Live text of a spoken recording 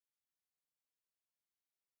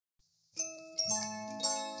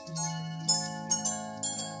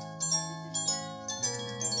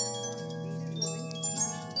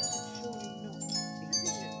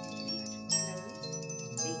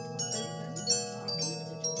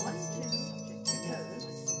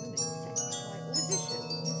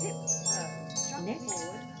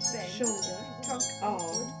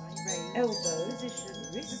elbow position,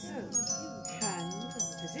 wrist repose, hand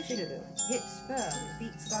position, hips firm,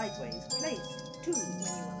 feet sideways, place 2,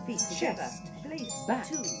 feet together, place back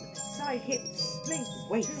 2, side hips, place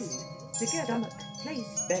waist, together, stomach,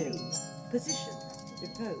 place belly, position,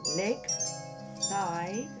 repose, leg,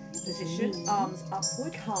 thigh, position, arms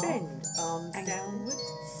upward, calf, bend, arms downward,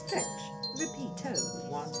 stretch, repeat, toe,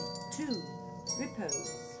 1, 2,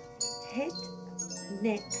 repose, head,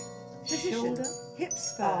 neck, position, shoulder,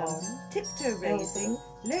 hips firm, tiptoe raising,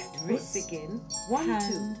 left wrist begin, 1,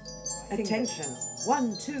 hand, 2, attention,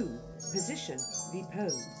 1, 2, position,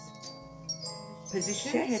 repose.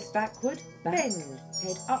 Position, head backward, bend,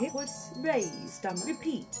 head upward, raise, stomach,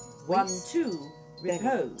 repeat, 1, 2,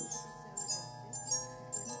 repose.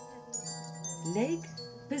 Leg,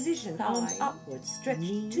 position, arms upward, stretch,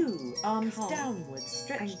 2, arms downward,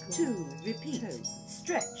 stretch, 2, repeat,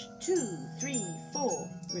 stretch, 2, 3, 4,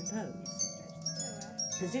 repose.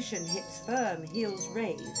 Position, hips firm, heels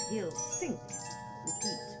raise, heels sink,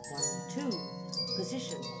 repeat, 1, 2,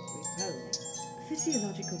 position, repose.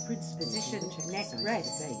 Physiological principles. Position, neck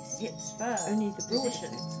rest, hips firm, only the broad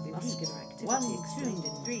effects of muscular activity 1, 2,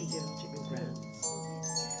 3, physiological grounds.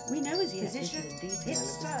 We know as yet little in detail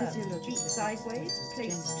of the physiological sideways,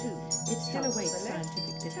 place 2. It's still awaits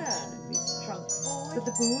scientific definition and research. Trunk forward, but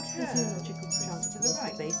the broad physiological principles,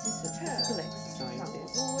 the basis of physical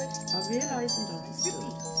exercises, are realized and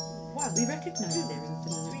understood. We recognize their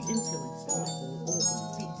influence on all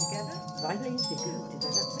organs. Feet together, vitally figure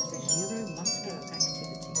develops neuromuscular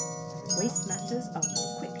activity. Waste matters are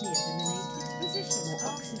more quickly eliminated, more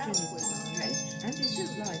oxygen is provided, and is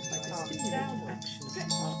supplied by the stimulating action of the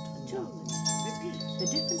heart and lungs. The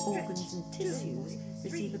different organs and tissues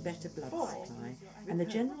receive a better blood supply, and the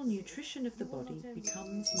general nutrition of the body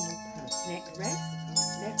becomes more perfect. Neck rest,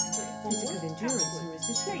 left foot forward, physical endurance and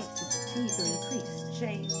resistance to fatigue are increased.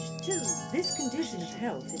 Change 2. This condition of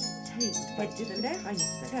health is attained by different kinds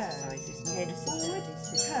of exercises, not head forward,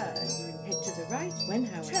 turn, head to the right, when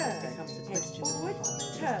however it becomes a question forward,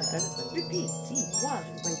 turn, repeat, 1,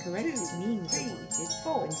 when corrected means are wanted,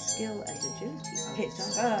 4, when skill and agility are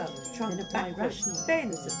hips firm, trunk backward,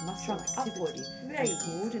 bend, trunk upward, raise,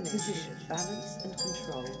 coordinate, position, balance and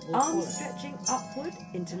control, arms stretching upward,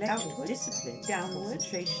 intellectual discipline, downward,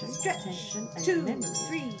 concentration, attention and 2,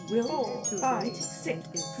 memory, 3, 4, 5, 6,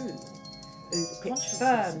 improve. Hips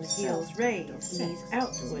firm, heels raise, knees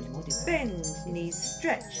outward, bend, knees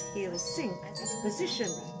stretch, heels sink, position.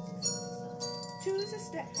 2 is a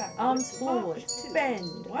step back, arms forward,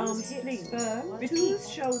 bend, arms fling, firm, repeat,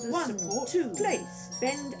 shoulders support, 2, place,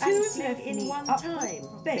 bend and fling in one time,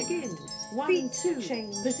 begin, 1, 2,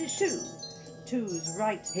 change, position, 2's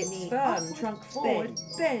right, hips firm, trunk forward,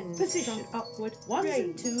 bend, position, upward, 1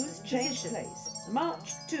 and 2's change place,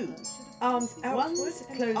 march, 2, arms outward,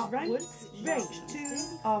 close ranks, raise,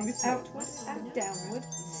 2, arms outward and downward,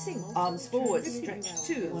 sink, arms forward, stretch,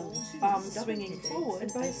 2, arms swinging forward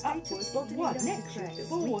and upward, 1, neck rest,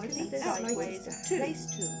 forward and sideways, 2, place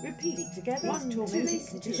 2, repeat, together, 1, 2,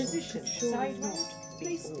 position, sideways,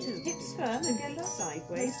 place 2, hips firm again,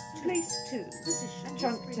 sideways, place 2, position,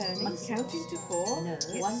 trunk turning, counting to 4,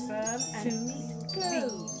 hips firm and 2,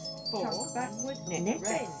 close, 4, backward, neck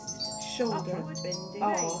rest, shoulder, bending,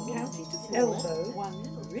 arm, counting to 4, elbow,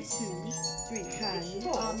 1, wrist, 2, 3, hand,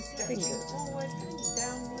 4, arms, fingers, forward and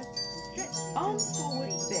downward, stretch, arms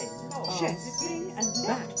forward, bend, chest, fling and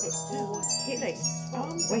left foot forward, hips,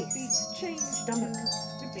 arms, waist, change, stomach,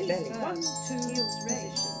 repeat, belly, 1, 2, heels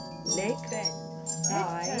raise, leg, bend,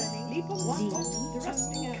 thigh, leap on one foot,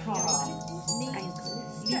 thrusting out the arms, knees,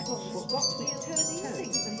 ankles, leap on the spot with turning,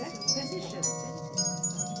 sink the left position.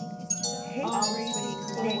 Head raising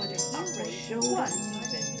forward and upward, shoulder,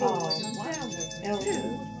 arm, downward, elbow,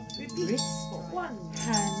 wrist, 1,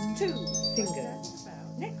 hand, 2, fingers,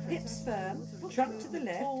 neck, hips firm, trunk to the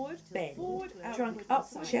left, forward, bend, trunk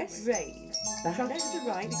upward, chest raise, trunk to the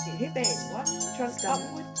right, hip bend, trunk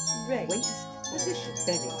upward, raise, waist, position,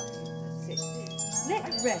 belly, neck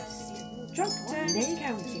rest, trunk turning,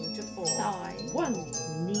 counting to 4, thigh, 1,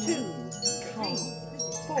 knee, 2, calf,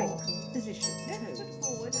 4, position, left foot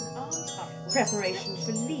forward and arms upward. Preparation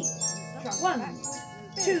for leap. 1,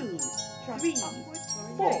 2, 3,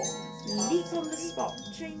 4. Leap on the spot.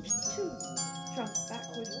 Change 2. Trunk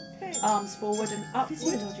backward. Bend. Arms forward and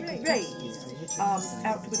upward. Raise. Arms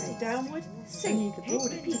outward and downward. Sink.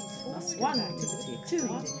 Repeat. 1, 2, 3.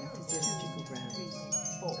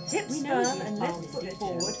 Hips firm and left foot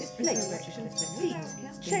forward. Place. Feet.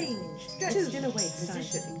 Change. 2. Still away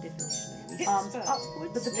scientific definition. Arms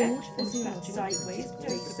upward, but the broad physiological sideways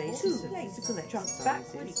take the basis of physical trunk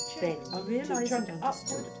backward, bend, are realized and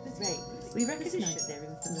understood, raise. We recognise their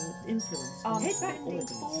influence on Arms head bending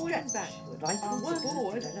organs, forward and backward. vital Arms support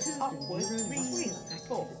forward, develops two the upward, three neuromuscular wings.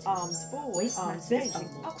 Four. activity. Arms forward, Waist arms masses bending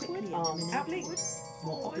are more upward, quickly arms eliminated. outward.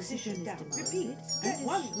 More Forward, opposition is down. demanded, Repeat. and is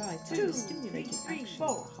 1, described by 2, the stimulated 3, action 4,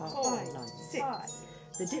 of the heart 5, and lungs. 6.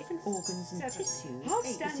 The different organs and 7. tissues Half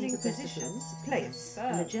receive standing a better position, blood supply, place and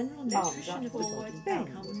the firm. general Arms nutrition up of the forward, body bend.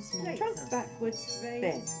 becomes more Trunk thorough. backwards,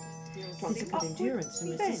 bend. Physical endurance and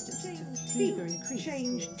resistance to fatigue are increased.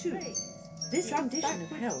 Change 2. This Trunk condition of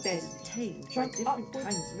backward, health bend. is attained by Trunk different upward,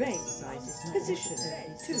 kinds of raise. exercises, not Position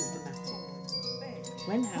necessarily 2. systematic.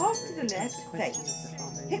 When, Half however, to the it becomes left, a question face. of the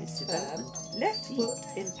harmonious Hips firm. development, Left feet, foot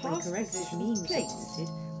in when past corrective position, means are place. wanted,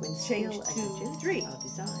 when Change skill and 2, agility 3. are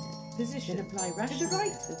desired, Position. then apply To the rational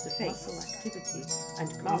right, methods of face. muscle activity and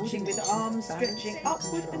Marching with coordination, arms balance, stretching and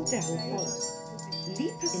upward and control down. will follow.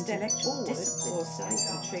 Leap a step Intellectual forward discipline, or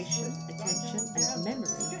concentration, attention, and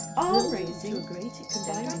memory Arm will raising to a great extent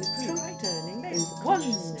combined with improve. trunk turning. Both 1,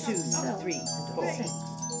 consciousness 2, of self 3, and 4. of sex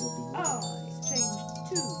will be modified. Arms change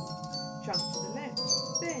 2. Trunk to the left.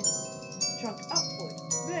 Bend. Trunk upward.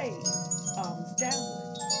 Raise. Arms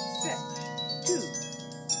downward. Stretch. 2.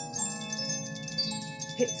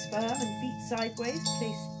 Hips firm and feet sideways.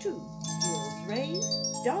 Place 2. Heels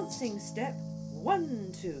raise. Dancing step.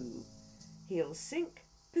 1, 2. Heels sink.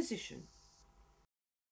 Position.